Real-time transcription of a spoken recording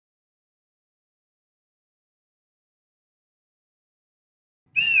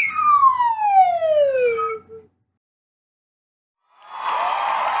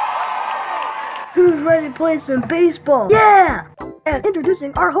Who's ready to play some baseball? Yeah! And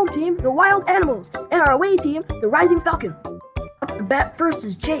introducing our home team, the Wild Animals, and our away team, the Rising Falcon. Up to bat first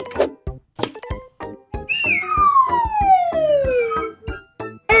is Jake. And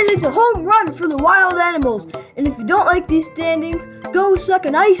it's a home run for the Wild Animals. And if you don't like these standings, go suck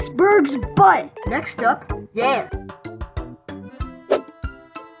an iceberg's butt. Next up, yeah.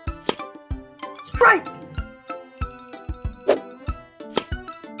 Strike!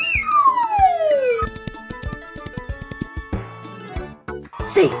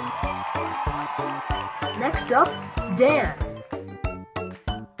 Safe. Next up, Dan.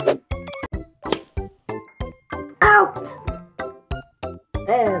 Out.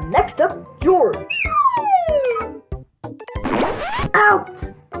 And next up, George. Out.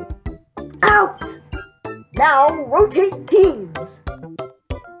 Out. Now rotate teams.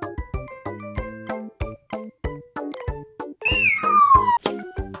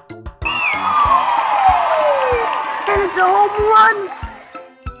 And it's a home run.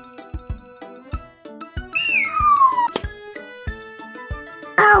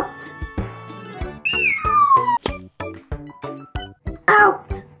 Out!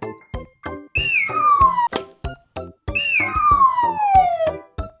 Out!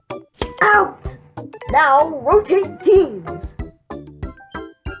 Out! Now rotate teams.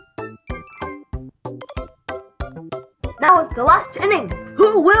 Now it's the last inning.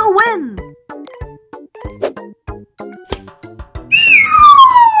 Who will win?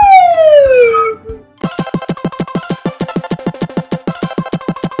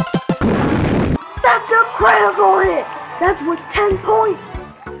 That's a critical hit! That's worth 10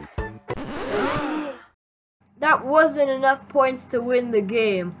 points! That wasn't enough points to win the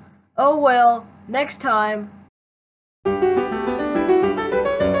game. Oh well, next time.